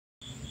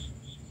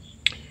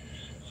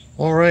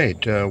All right,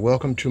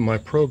 welcome to my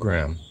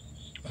program.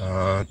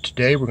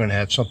 Today we're going to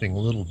have something a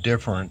little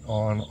different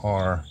on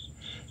our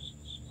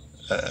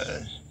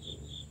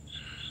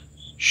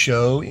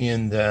show,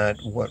 in that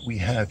what we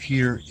have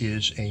here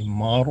is a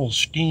model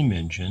steam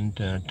engine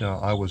that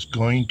I was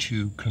going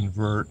to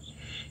convert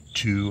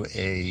to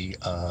a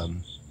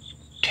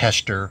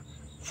tester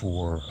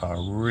for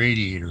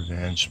radiator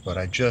vents, but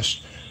I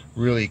just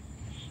really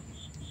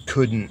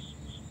couldn't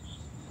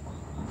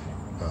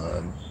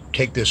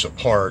take this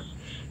apart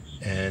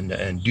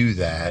and do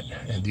that.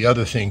 And the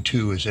other thing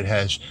too is it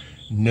has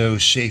no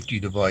safety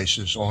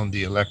devices on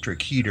the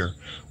electric heater.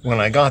 When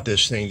I got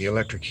this thing, the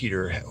electric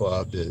heater,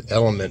 the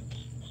element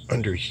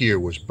under here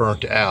was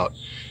burnt out,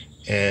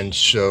 and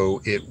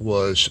so it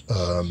was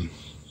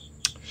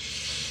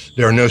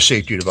there are no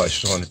safety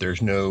devices on it.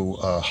 There's no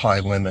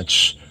high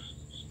limits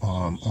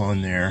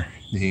on there.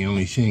 The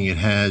only thing it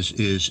has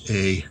is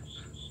a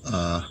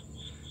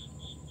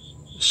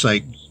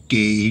sight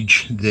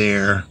gauge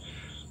there,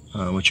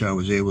 which I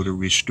was able to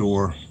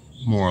restore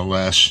more or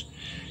less,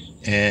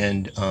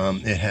 and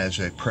it has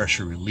a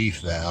pressure relief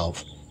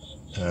valve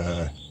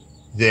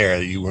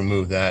there. You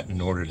remove that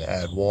in order to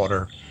add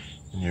water,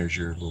 and there's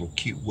your little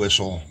cute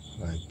whistle.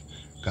 I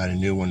got a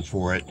new one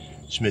for it.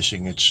 It's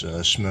missing its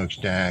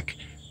smokestack.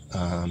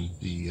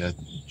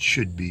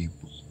 Should be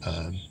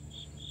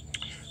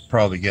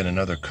probably get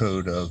another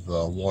coat of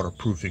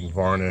waterproofing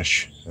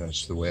varnish.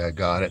 That's the way I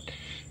got it.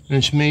 And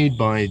it's made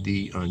by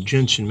the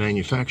Jensen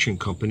manufacturing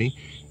company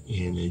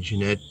in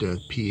Jeanette,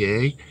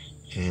 PA,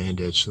 and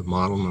it's the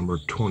model number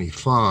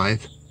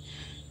 25.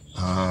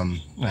 I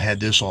had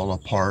this all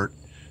apart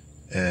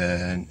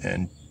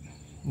and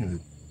you know,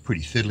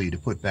 pretty fiddly to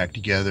put back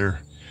together,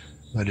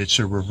 but it's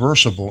a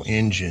reversible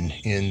engine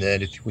in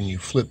that when you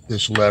flip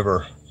this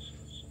lever,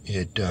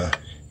 it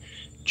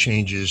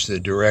changes the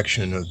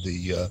direction of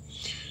the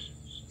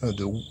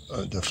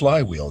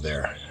flywheel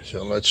there.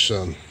 So let's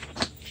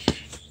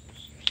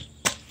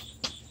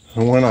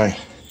when I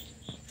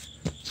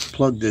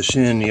plugged this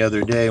in the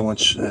other day,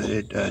 once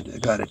I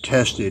got it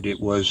tested, it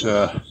was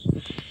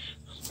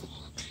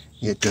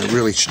it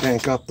really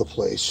stank up the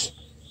place.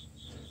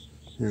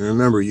 And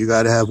remember, you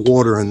got to have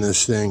water in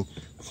this thing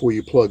before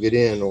you plug it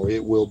in, or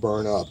it will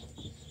burn up.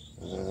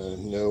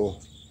 No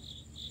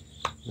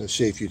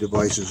safety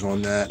devices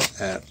on that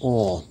at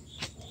all.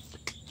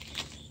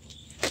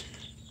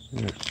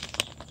 A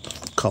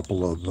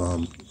couple of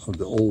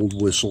the old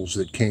whistles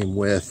that came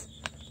with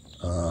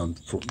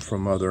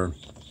from other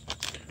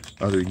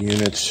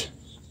units.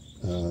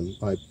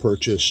 I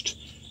purchased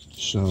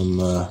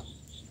some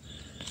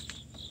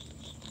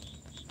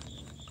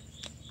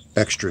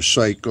extra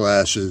sight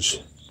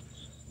glasses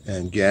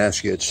and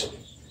gaskets.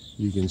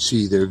 You can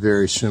see they're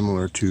very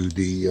similar to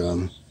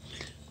the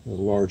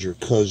larger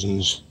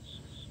cousins.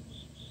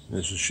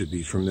 This should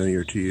be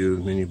familiar to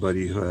you,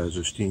 anybody who has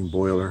a steam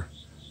boiler.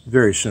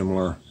 Very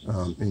similar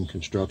in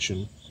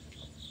construction.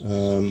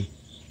 Here's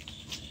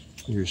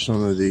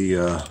some of the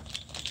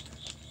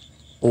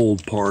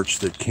old parts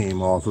that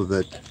came off of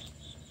it,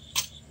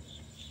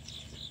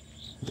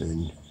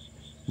 and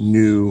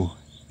new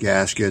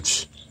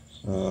gaskets.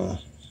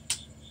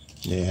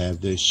 They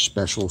have these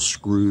special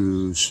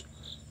screws,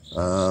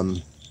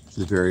 the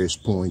various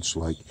points,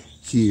 like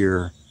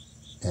here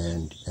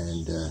and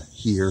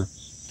here,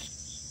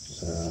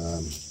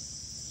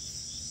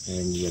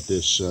 and you get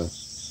this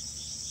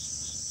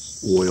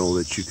oil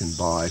that you can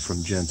buy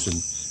from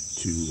Jensen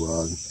to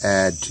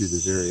add to the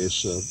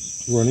various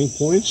running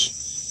points.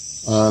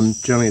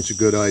 Generally, it's a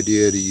good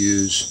idea to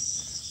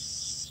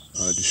use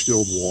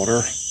distilled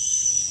water.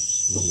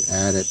 You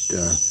add it,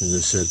 as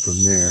I said,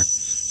 from there.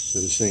 So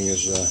this thing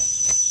is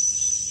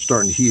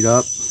starting to heat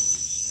up.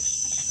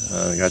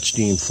 I got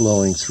steam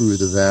flowing through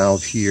the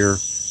valve here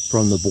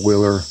from the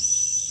boiler,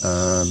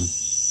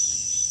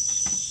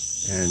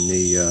 and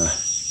the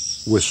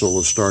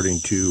whistle is starting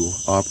to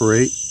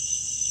operate.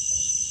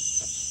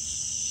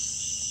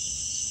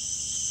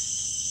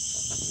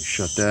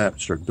 Shut that,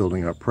 start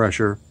building up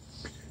pressure.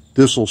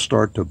 This will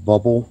start to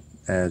bubble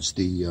as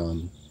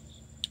the,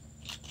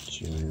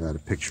 see, I got a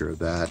picture of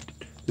that.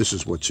 This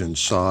is what's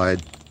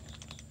inside.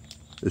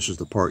 This is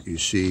the part you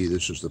see.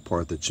 This is the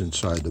part that's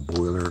inside the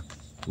boiler.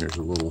 And there's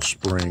a little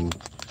spring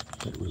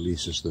that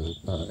releases the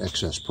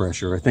excess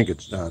pressure. I think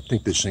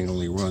this thing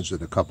only runs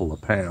at a couple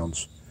of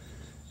pounds,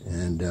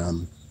 and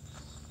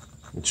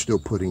it's still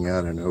putting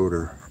out an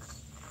odor.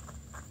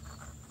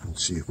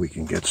 Let's see if we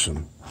can get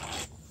some.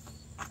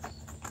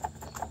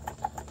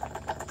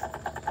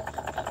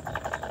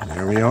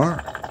 There we are.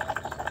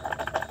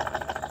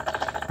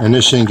 And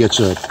this thing gets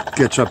up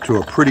to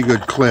a pretty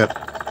good clip.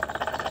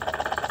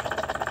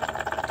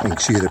 You can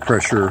see the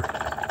pressure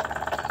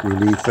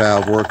relief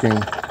valve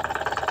working.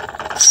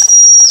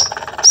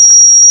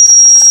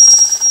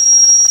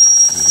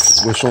 There's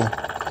the whistle.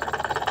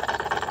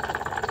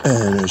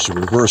 And there's the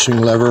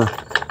reversing lever.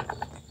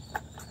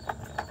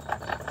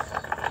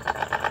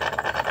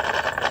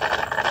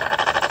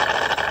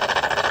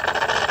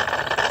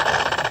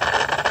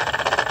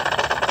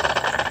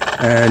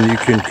 And you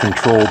can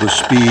control the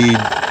speed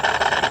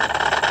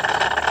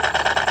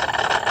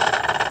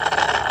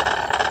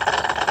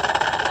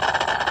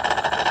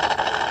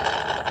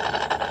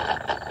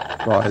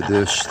by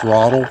this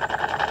throttle.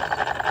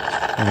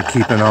 And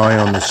keep an eye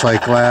on the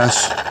sight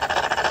glass.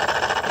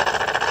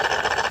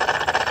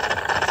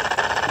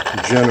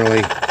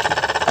 Generally,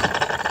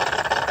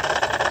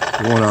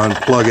 you want to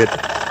unplug it.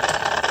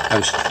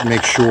 Just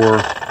make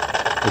sure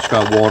it's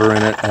got water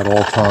in it at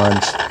all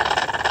times.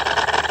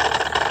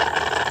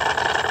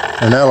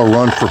 And that'll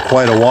run for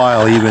quite a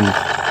while, even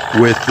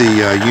with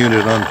the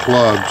unit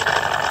unplugged.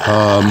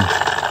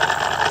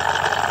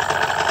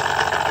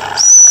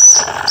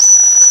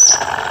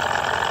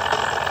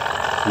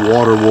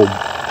 Water will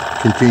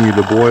continue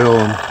to boil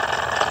and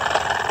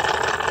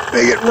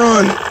make it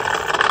run.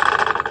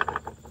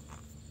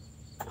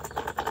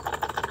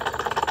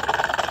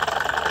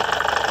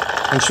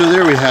 And so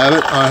there we have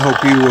it. I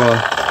hope you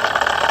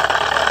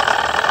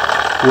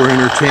were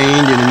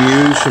entertained and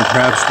amused, and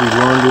perhaps we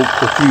learned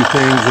a few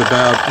things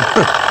about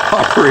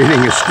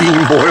operating a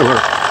steam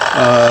boiler,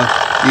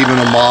 even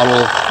a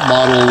model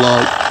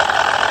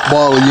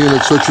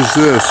unit such as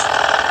this.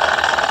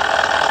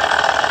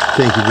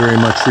 Thank you very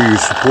much for your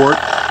support.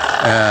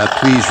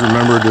 Please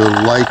remember to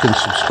like and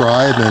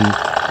subscribe, and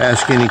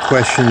ask any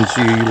questions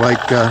you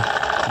like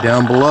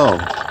down below.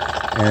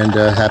 And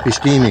happy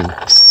steaming.